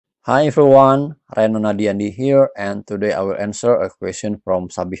Hi everyone, Nadiandy here, and today I will answer a question from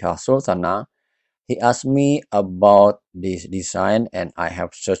Sabiha Sultana. He asked me about this design, and I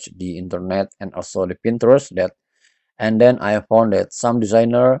have searched the internet and also the Pinterest and then I found that some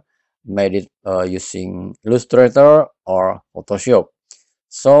designer made it using Illustrator or Photoshop.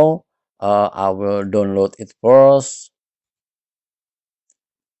 So I will download it first.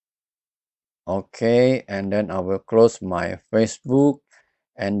 Okay, and then I will close my Facebook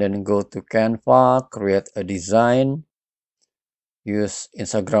and then go to Canva, create a design. Use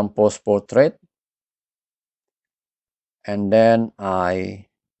Instagram post portrait, and then I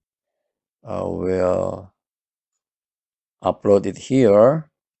will upload it here.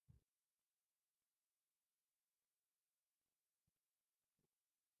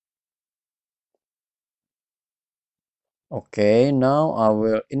 Okay, now I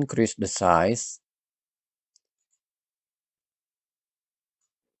will increase the size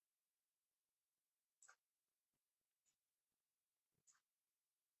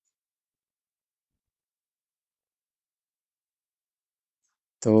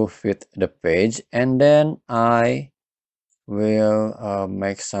to fit the page, and then I will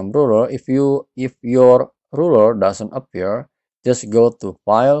make some ruler. If your ruler doesn't appear, just go to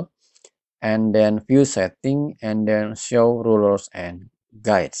file and then view setting and then show rulers and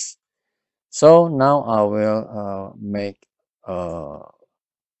guides. So now I will make a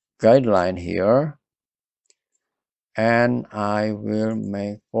guideline here, and I will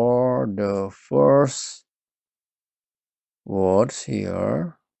make for the first words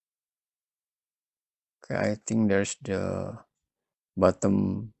here. Okay, I think there's the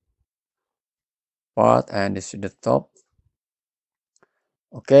bottom part and this is the top.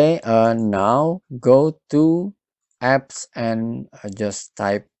 Okay, now go to apps and just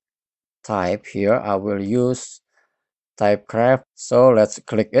type here. I will use Typecraft, so let's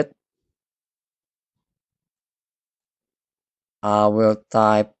click it. I will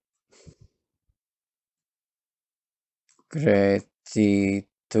type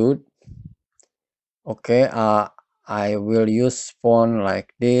gratitude. Okay, I will use font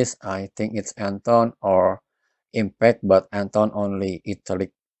like this. I think it's Anton or Impact, but Anton only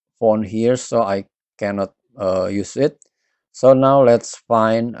italic font here, so I cannot use it. So now let's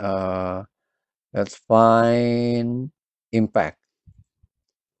find Impact.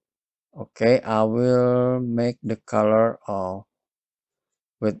 Okay, I will make the color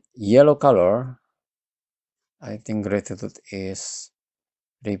with yellow color. I think gratitude is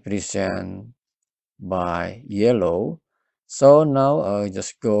represent by yellow. So now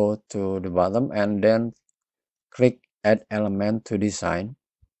just go to the bottom and then click add element to design.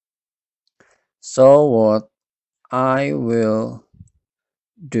 So what I will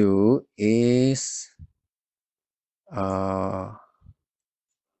do is uh,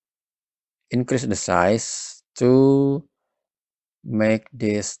 increase the size to make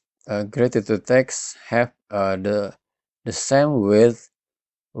this gratitude text have the same width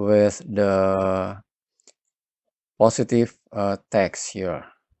with the positive text here.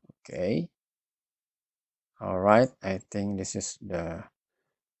 Okay, all right, I think this is uh,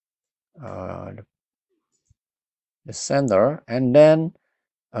 the center, and then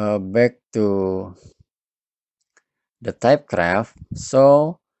back to the typecraft.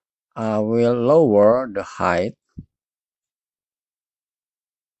 So I will lower the height,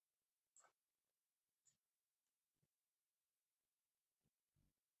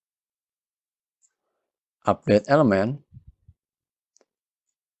 update element,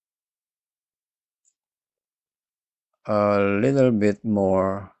 a little bit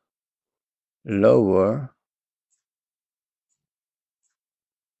more lower.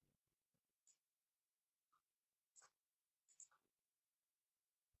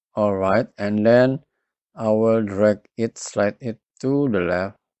 All right, and then I will drag it, slide it to the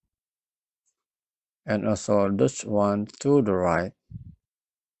left, and also this one to the right.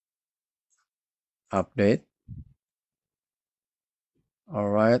 Update. All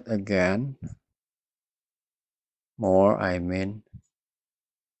right, again, more, I mean,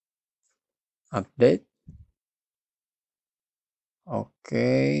 update.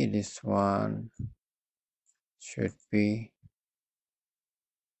 Okay, this one should be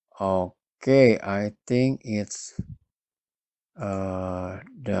okay. I think it's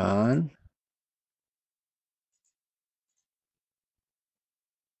done.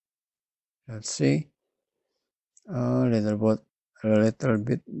 Let's see. A little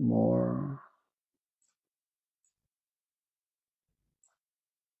bit more.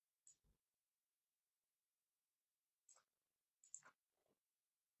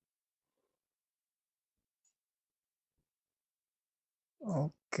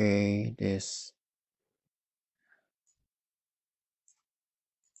 Okay, this.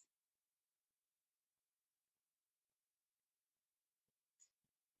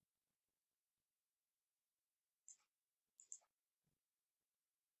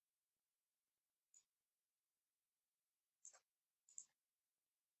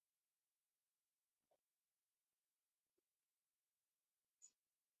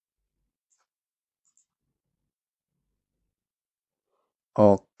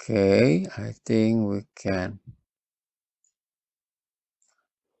 Okay, I think we can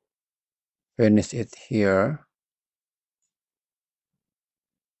finish it here.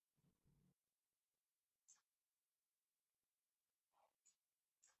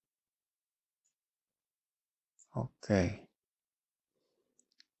 Okay.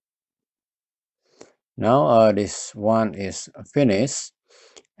 Now this one is finished,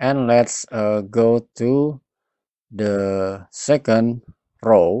 and let's go to the second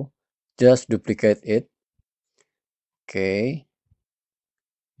row. Just duplicate it. Okay,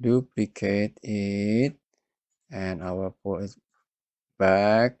 duplicate it, and I will put it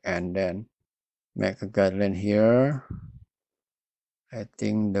back, and then make a guideline here. I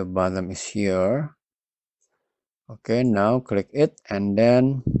think the bottom is here. Okay, now click it, and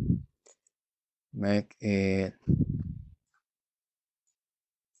then make it,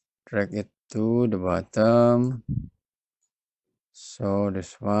 drag it to the bottom. So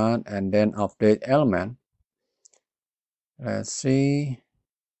this one, and then update element. Let's see.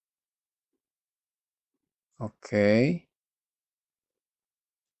 Okay.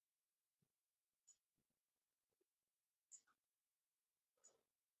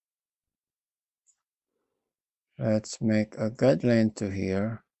 Let's make a guideline to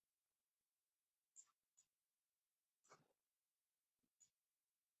here.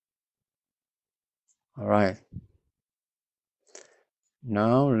 All right.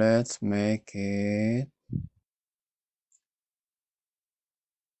 Now let's make it.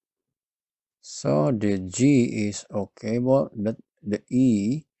 So the G is okay, but the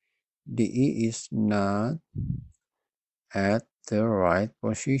E is not at the right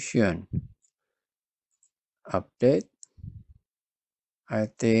position. Update.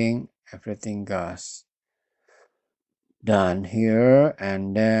 I think everything goes done here,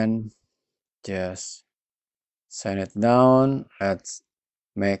 and then just sign it down. Let's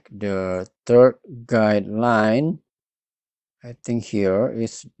make the third guideline. I think here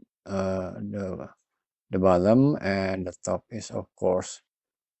is the bottom, and the top is of course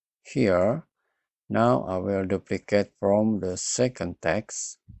here. Now I will duplicate from the second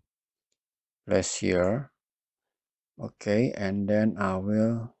text, place here. Okay, and then I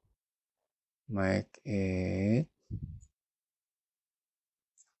will make it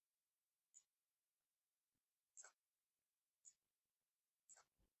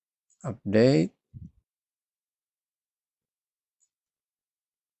update.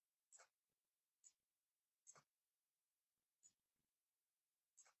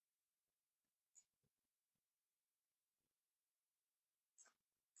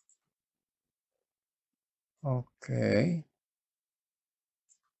 Okay.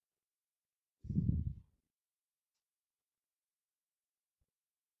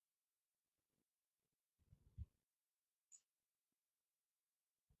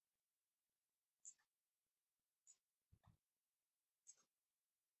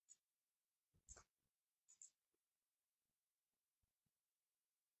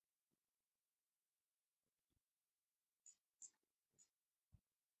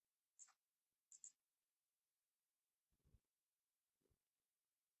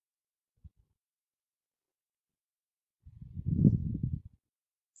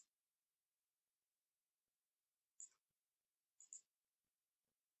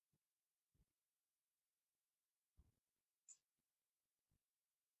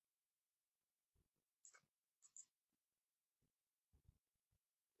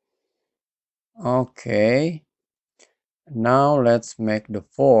 Okay. Now let's make the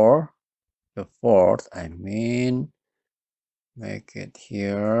fourth, I mean, make it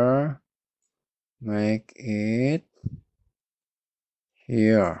here, make it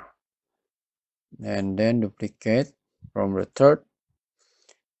here, and then duplicate from the third,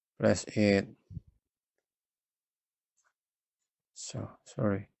 place it. So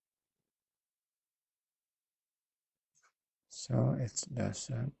sorry. So it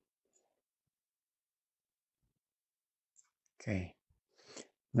doesn't. Okay.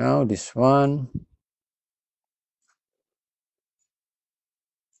 Now this one.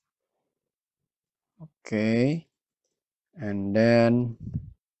 Okay. And then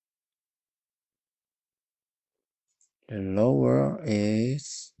The lower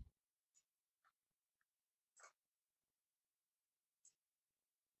is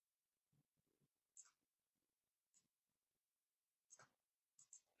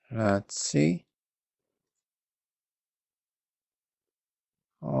let's see.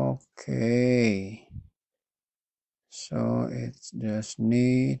 Okay, so it just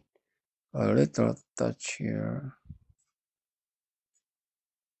need a little touch here.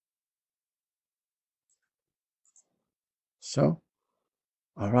 So,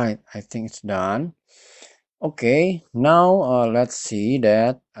 all right, I think it's done. Okay, now let's see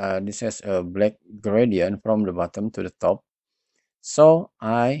that this has a black gradient from the bottom to the top. So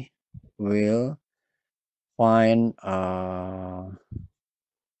I will find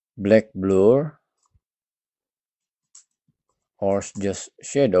black blur or just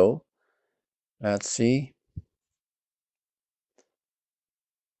shadow. Let's see.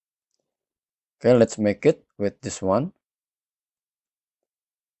 Okay, let's make it with this one.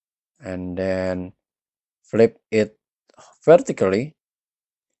 And then flip it vertically.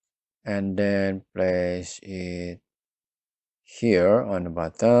 And then place it here on the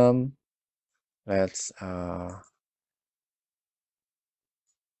bottom. Let's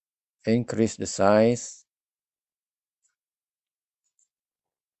increase the size.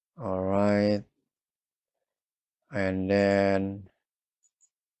 All right. And then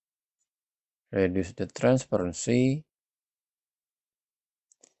reduce the transparency.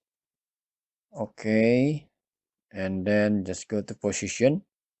 Okay. And then just go to position,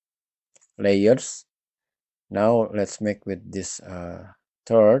 layers. Now let's make with this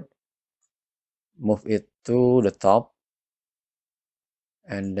third. Move it to the top.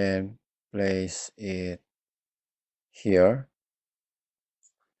 And then place it here.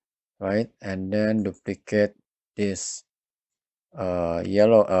 Right. And then duplicate this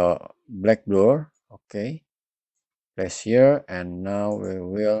yellow black blur. Okay, place here, and now we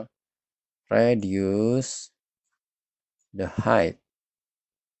will reduce the height.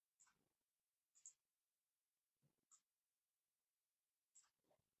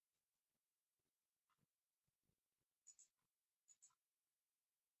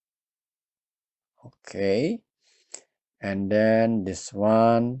 Okay, and then this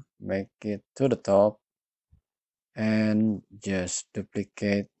one, make it to the top and just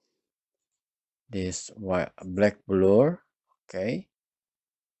duplicate this white black blur. Okay,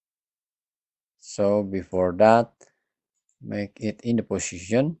 so before that, make it in the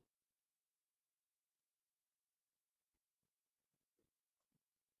position.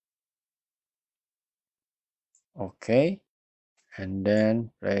 Okay, and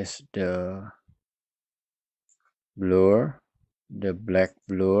then place the blur, the black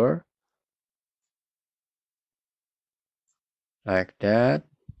blur, like that.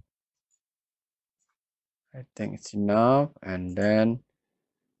 I think it's enough, and then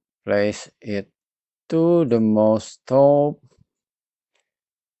place it to the most top,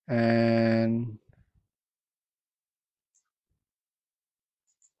 and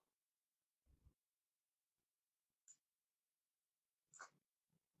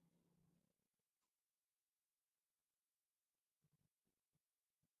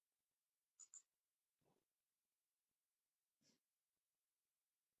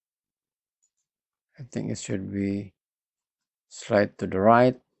I think it should be slide to the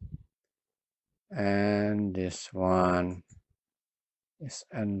right, and this one is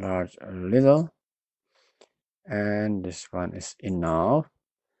enlarged a little, and this one is enough.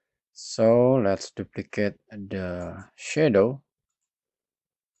 So let's duplicate the shadow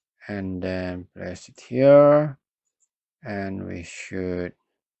and then place it here, and we should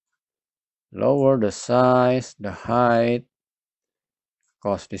lower the size, the height,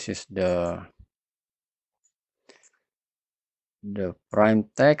 because this is the prime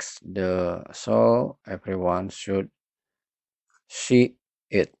text, the so everyone should see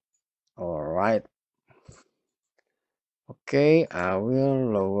it. All right. Okay, I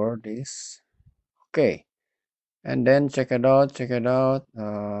will lower this. Okay, and then check it out, check it out.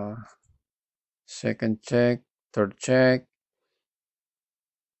 Second check, third check.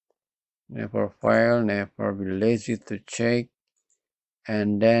 Never fail, never be lazy to check.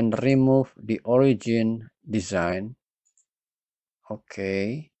 And then remove the origin design.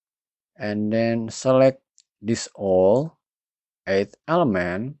 Okay, and then select this all 8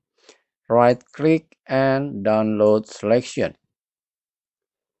 element, right click and download selection.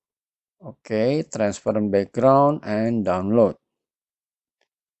 Okay, transparent background and download.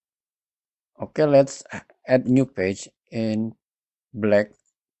 Okay, let's add new page in black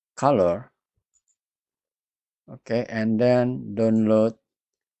color. Okay, and then download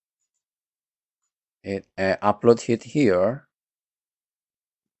upload it here.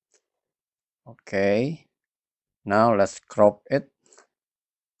 Okay, now let's crop it.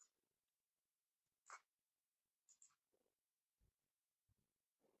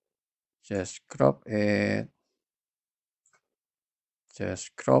 Just crop it.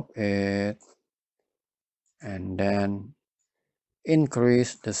 Just crop it. And then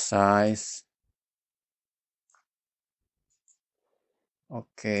increase the size.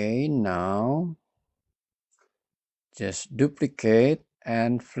 Okay, now just duplicate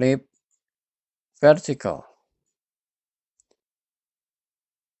and flip vertical.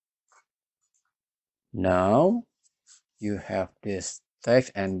 Now you have this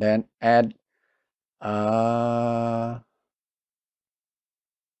text and then add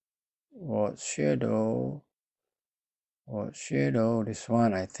what shadow, this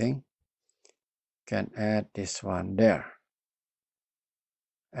one I think. Can add this one there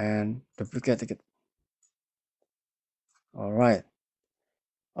and duplicate it. All right.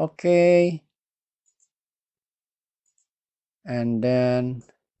 Okay. And then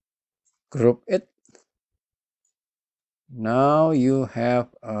group it. Now you have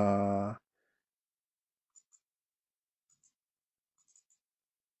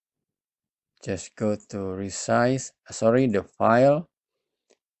just go to resize, the file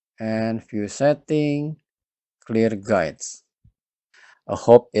and view setting, clear guides. I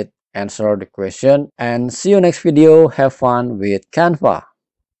hope it answered the question and see you next video. Have fun with Canva.